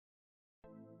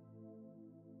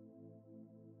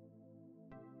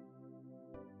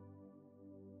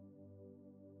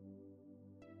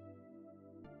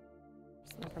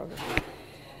No problem.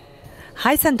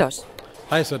 Hi, Santosh.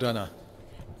 Hi, Sadhana.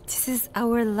 This is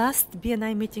our last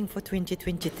BNI meeting for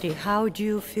 2023. How do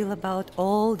you feel about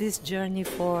all this journey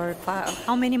for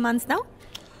how many months now?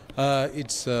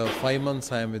 It's 5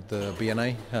 months I am with the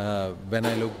BNI. When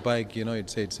I look back,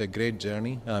 it's a great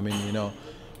journey. I mean,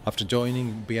 after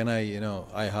joining BNI,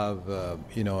 I have,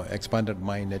 expanded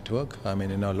my network. I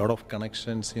mean, a lot of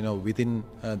connections, within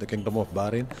the Kingdom of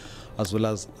Bahrain as well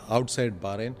as outside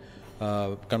Bahrain.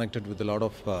 Connected with a lot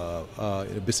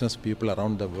of business people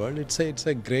around the world. It's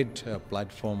a great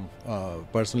platform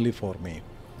personally for me.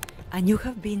 And you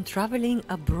have been traveling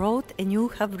abroad, and you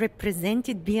have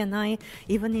represented BNI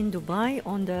even in Dubai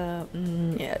on the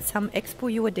some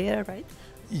expo. You were there, right?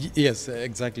 Yes,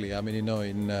 exactly. I mean, in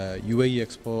UAE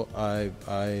Expo,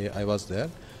 I was there,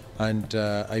 and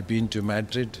I've been to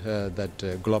Madrid,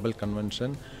 that global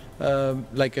convention.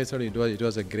 Like I said, it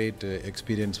was a great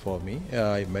experience for me.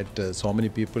 I met so many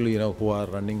people, who are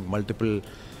running multiple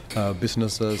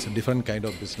businesses, different kind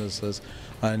of businesses,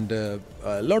 and a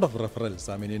lot of referrals.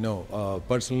 I mean,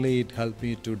 personally, it helped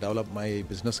me to develop my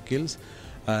business skills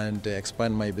and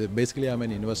expand my. Basically, I'm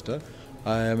an investor.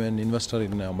 I am an investor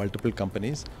in multiple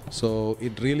companies, so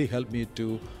it really helped me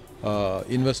to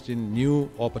invest in new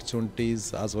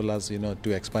opportunities as well as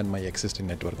to expand my existing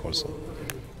network also.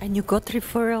 And you got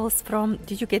referrals from?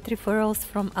 Did you get referrals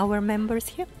from our members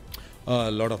here?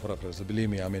 A lot of referrals. Believe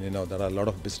me, I mean, there are a lot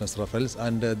of business referrals,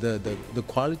 and the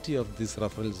quality of these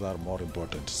referrals are more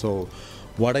important. So,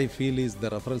 what I feel is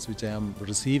the referrals which I am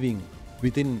receiving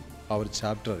within our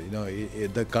chapter,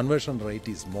 the conversion rate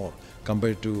is more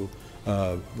compared to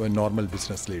normal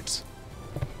business leads.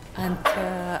 And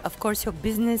of course, your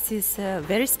business is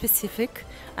very specific,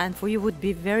 and for you would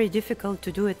be very difficult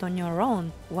to do it on your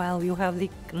own, while you have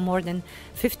more than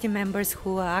 50 members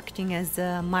who are acting as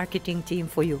a marketing team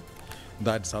for you.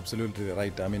 That's absolutely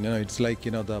right. I mean, it's like,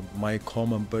 my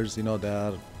co-members, they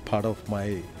are part of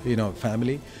my,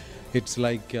 family. It's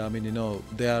like, I mean,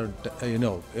 they are,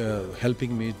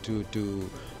 helping me to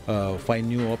find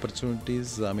new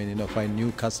opportunities. I mean, find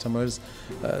new customers.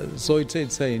 So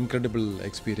it's an incredible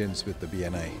experience with the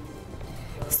BNI.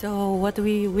 So what do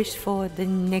we wish for the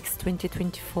next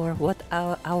 2024? What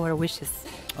are our wishes?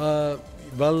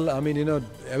 Well, I mean,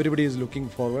 everybody is looking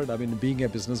forward. I mean, being a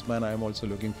businessman, I am also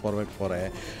looking forward for a,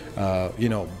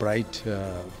 bright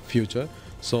future.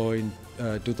 So in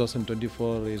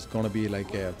 2024 is going to be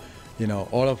like a,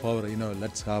 all of our,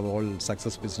 let's have all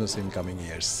success business in coming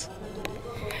years.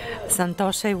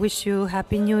 Santosh, I wish you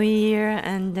Happy New Year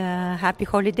and happy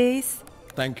holidays.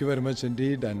 Thank you very much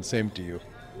indeed, and same to you.